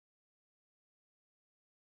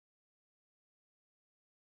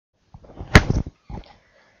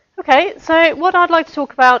Okay, so what I'd like to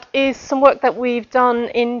talk about is some work that we've done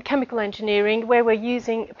in chemical engineering where we're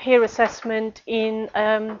using peer assessment in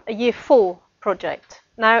a Year 4 project.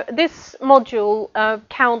 Now, this module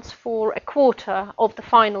counts for a quarter of the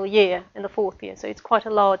final year in the 4th year, so it's quite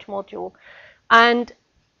a large module. And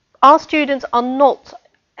our students are not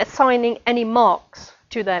assigning any marks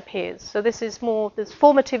to their peers. So this is more this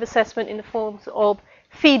formative assessment in the forms of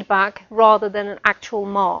feedback rather than an actual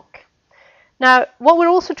mark. Now, what we're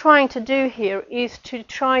also trying to do here is to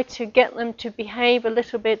try to get them to behave a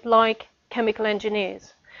little bit like chemical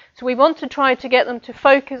engineers. So we want to try to get them to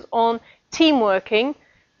focus on team working,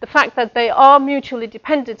 the fact that they are mutually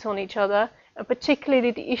dependent on each other, and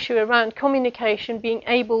particularly the issue around communication, being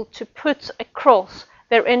able to put across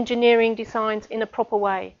their engineering designs in a proper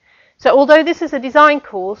way. So although this is a design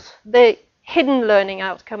course, the hidden learning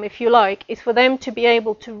outcome, if you like, is for them to be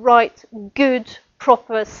able to write good,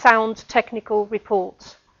 proper, sound technical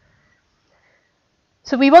reports.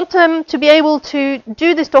 So we want them to be able to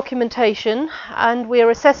do this documentation, and we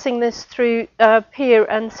are assessing this through peer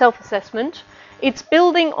and self-assessment. It's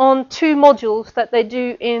building on 2 modules that they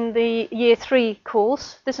do in the Year 3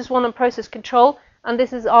 course. This is one on process control, and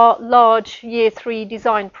this is our large Year 3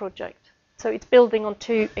 design project. So it's building on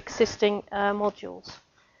 2 existing modules.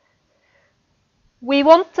 We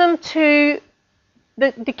want them to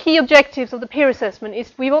the key objectives of the peer assessment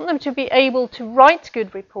is we want them to be able to write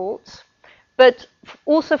good reports, but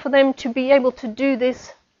also for them to be able to do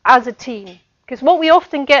this as a team. Because what we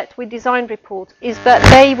often get with design reports is that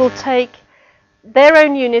they will take their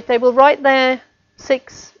own unit, they will write their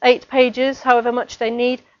 6, 8 pages, however much they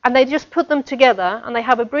need, and they just put them together and they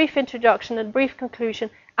have a brief introduction and brief conclusion,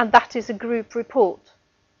 and that is a group report,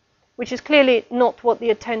 which is clearly not what the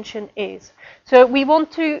intention is. So we want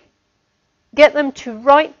to get them to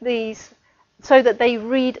write these so that they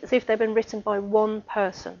read as if they've been written by one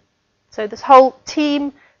person. So this whole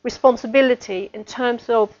team responsibility in terms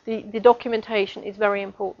of the documentation is very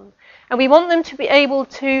important. And we want them to be able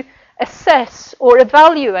to assess or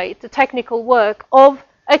evaluate the technical work of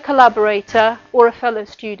a collaborator or a fellow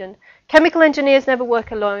student. Chemical engineers never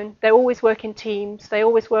work alone. They always work in teams. They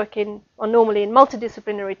always work normally in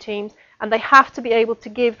multidisciplinary teams, and they have to be able to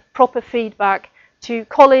give proper feedback to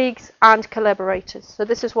colleagues and collaborators. So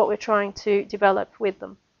this is what we're trying to develop with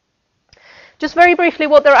them. Just very briefly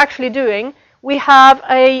what they're actually doing. We have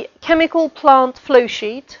a chemical plant flow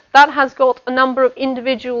sheet that has got a number of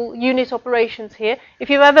individual unit operations here.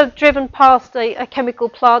 If you've ever driven past a chemical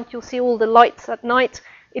plant, you'll see all the lights at night.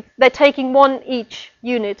 They're taking one each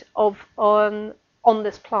unit on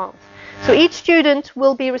this plant. So each student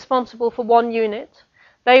will be responsible for one unit.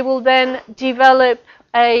 They will then develop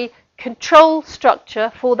a control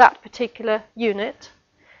structure for that particular unit,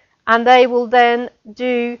 and they will then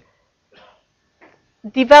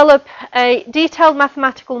develop a detailed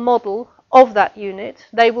mathematical model of that unit.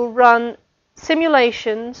 They will run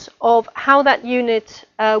simulations of how that unit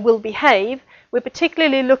will behave. We're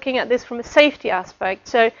particularly looking at this from a safety aspect.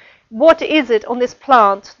 So what is it on this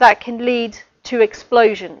plant that can lead to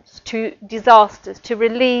explosions, to disasters, to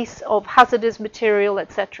release of hazardous material,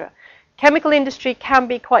 etc. Chemical industry can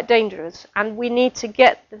be quite dangerous, and we need to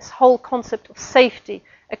get this whole concept of safety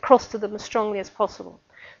across to them as strongly as possible.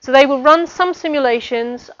 So they will run some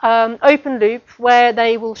simulations, open loop, where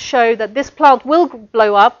they will show that this plant will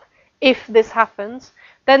blow up if this happens.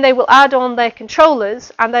 Then they will add on their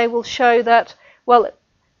controllers, and they will show that, well,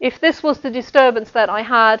 if this was the disturbance that I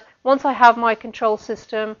had, once I have my control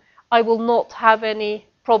system, I will not have any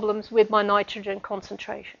problems with my nitrogen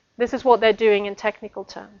concentration. This is what they're doing in technical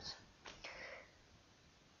terms.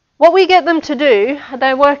 What we get them to do,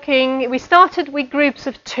 they're working, we started with groups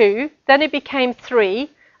of 2, then it became 3,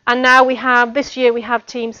 and now this year we have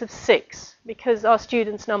teams of 6, because our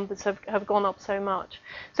students' numbers have gone up so much.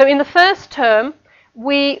 So in the first term,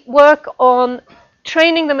 we work on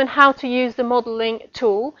training them in how to use the modeling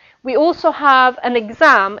tool. We also have an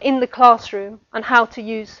exam in the classroom on how to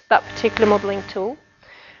use that particular modeling tool.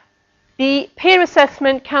 The peer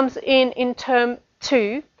assessment comes in term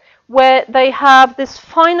 2, where they have this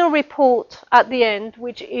final report at the end,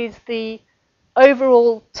 which is the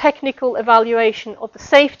overall technical evaluation of the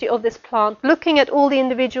safety of this plant, looking at all the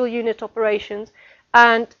individual unit operations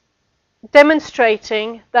and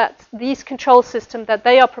demonstrating that these control systems that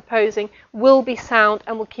they are proposing will be sound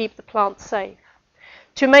and will keep the plant safe.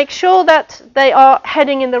 To make sure that they are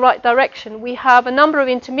heading in the right direction, we have a number of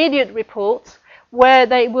intermediate reports where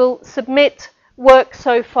they will submit work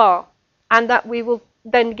so far, and that we will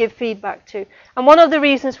then give feedback to. And one of the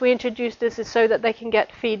reasons we introduced this is so that they can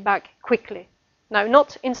get feedback quickly. Now,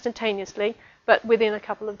 not instantaneously, but within a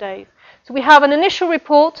couple of days. So we have an initial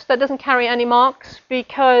report that doesn't carry any marks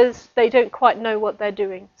because they don't quite know what they're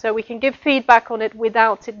doing. So we can give feedback on it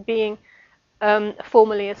without it being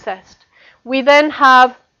formally assessed. We then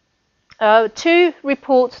have 2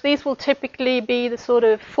 reports. These will typically be the sort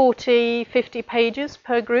of 40, 50 pages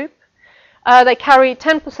per group. They carry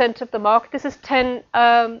 10% of the mark. This is 10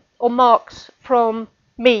 or marks from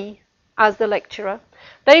me as the lecturer.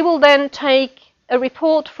 They will then take a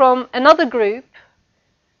report from another group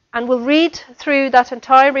and will read through that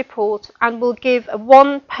entire report and will give a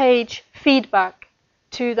 1-page feedback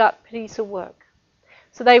to that piece of work.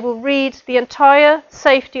 So they will read the entire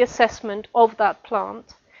safety assessment of that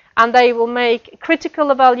plant and they will make a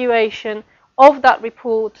critical evaluation of that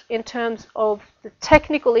report in terms of the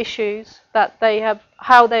technical issues that they have,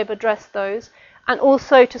 how they've addressed those, and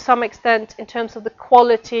also to some extent in terms of the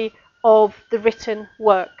quality of the written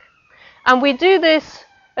work. And we do this,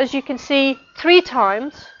 as you can see, 3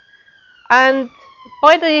 times, and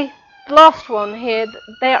by the last one here,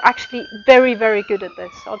 they are actually very, very good at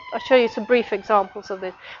this. I'll show you some brief examples of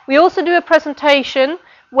this. We also do a presentation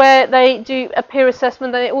where they do a peer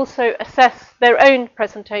assessment. They also assess their own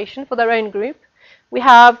presentation for their own group. We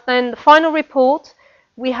have then the final report.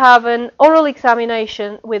 We have an oral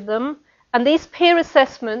examination with them, and these peer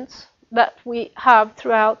assessments that we have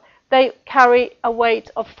throughout, they carry a weight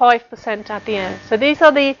of 5% at the end. So these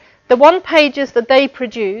are the 1 pages that they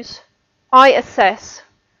produce, I assess,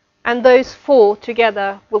 and those 4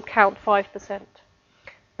 together will count 5%.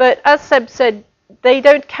 But as Seb said, they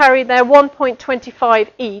don't carry their 1.25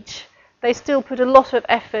 each. They still put a lot of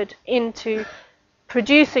effort into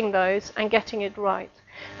producing those and getting it right.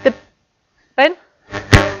 Ben?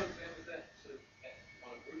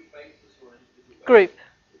 Group.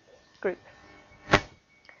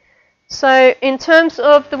 So in terms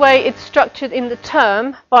of the way it's structured in the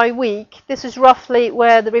term by week, this is roughly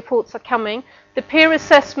where the reports are coming. The peer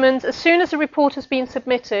assessments, as soon as the report has been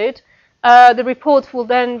submitted, the reports will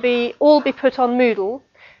then all be put on Moodle.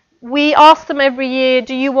 We ask them every year,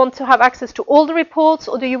 do you want to have access to all the reports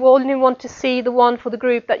or do you only want to see the one for the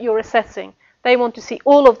group that you're assessing? They want to see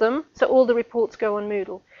all of them, so all the reports go on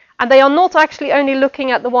Moodle. And they are not actually only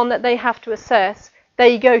looking at the one that they have to assess,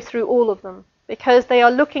 they go through all of them, because they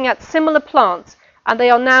are looking at similar plants and they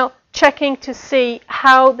are now checking to see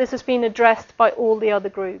how this has been addressed by all the other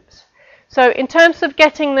groups. So in terms of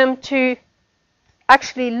getting them to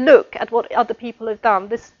actually look at what other people have done,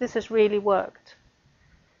 this has really worked.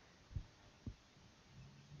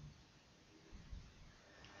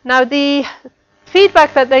 Now the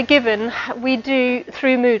feedback that they're given, we do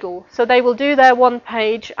through Moodle. So they will do their 1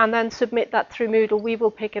 page and then submit that through Moodle. We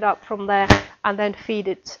will pick it up from there and then feed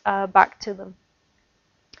it back to them.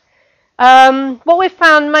 What we've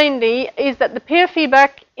found mainly is that the peer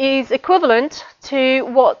feedback is equivalent to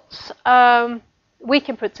what we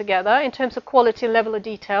can put together in terms of quality and level of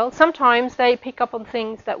detail. Sometimes they pick up on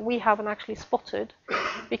things that we haven't actually spotted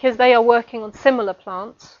because they are working on similar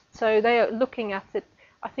plants. So they are looking at it,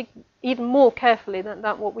 I think, even more carefully than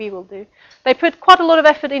what we will do. They put quite a lot of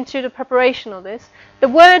effort into the preparation of this. The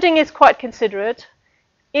wording is quite considerate.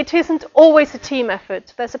 It isn't always a team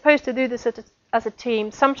effort. They're supposed to do this as a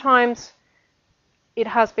team. Sometimes it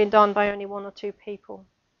has been done by only 1 or 2 people.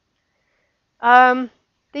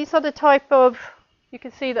 These are the type of, you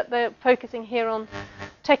can see that they're focusing here on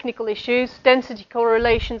technical issues. Density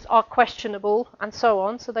correlations are questionable and so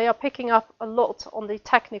on. So they are picking up a lot on the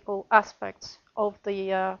technical aspects of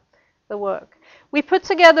the work. We put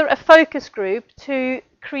together a focus group to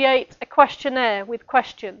create a questionnaire with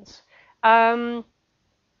questions.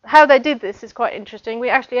 How they did this is quite interesting. We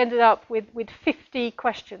actually ended up with 50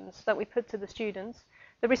 questions that we put to the students.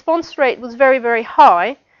 The response rate was very, very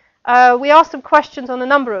high. We asked them questions on a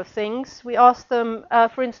number of things. We asked them,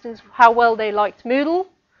 for instance, how well they liked Moodle.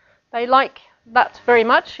 They like that very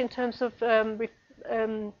much in terms of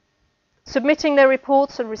submitting their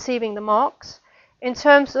reports and receiving the marks. In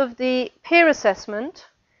terms of the peer assessment,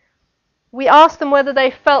 we asked them whether they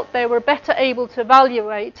felt they were better able to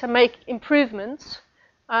evaluate and make improvements.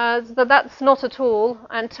 But that's not at all,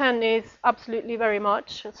 and 10 is absolutely very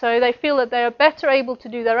much. So they feel that they are better able to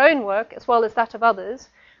do their own work as well as that of others.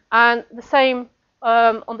 And the same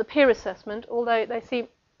on the peer assessment, although they seem,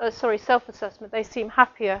 self-assessment, they seem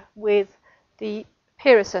happier with the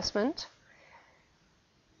peer assessment.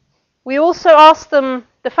 We also asked them,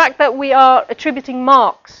 the fact that we are attributing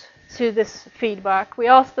marks to this feedback, we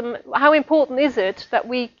asked them how important is it that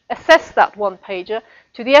we assess that 1-pager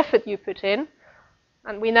to the effort you put in.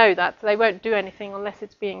 And we know that they won't do anything unless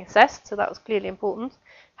it's being assessed, so that was clearly important.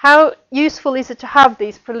 How useful is it to have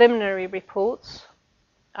these preliminary reports?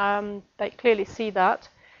 They clearly see that.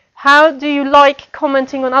 How do you like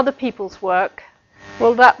commenting on other people's work?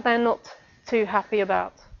 Well, that they're not too happy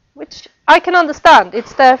about, which I can understand.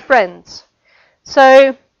 It's their friends.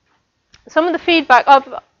 So some of the feedback, I've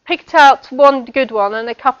picked out one good one and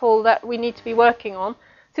a couple that we need to be working on.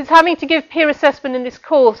 Since having to give peer assessment in this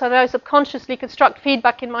course, I now subconsciously construct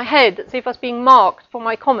feedback in my head as if I was being marked for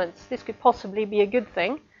my comments. This could possibly be a good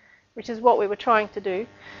thing, which is what we were trying to do.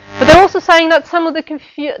 But they're also saying that some of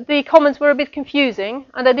the comments were a bit confusing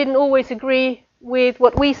and they didn't always agree with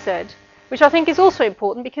what we said, which I think is also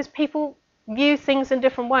important because people view things in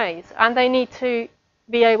different ways and they need to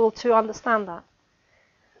be able to understand that.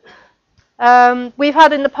 We've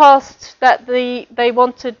had in the past that they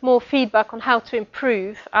wanted more feedback on how to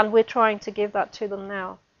improve, and we're trying to give that to them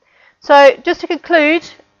now. So just to conclude,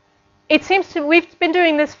 it seems to we've been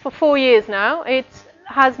doing this for 4 years now. It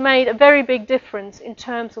has made a very big difference in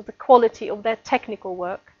terms of the quality of their technical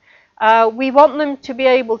work. We want them to be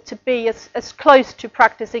able to be as close to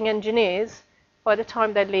practicing engineers by the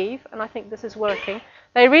time they leave, and I think this is working.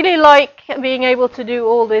 They really like being able to do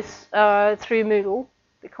all this through Moodle,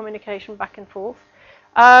 the communication back and forth.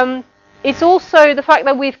 It's also the fact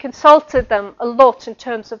that we've consulted them a lot in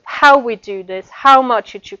terms of how we do this, how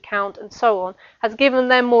much it should count, and so on, has given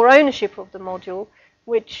them more ownership of the module,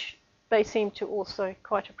 which they seem to also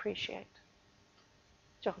quite appreciate.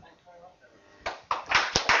 John.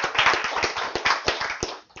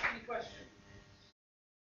 Any questions?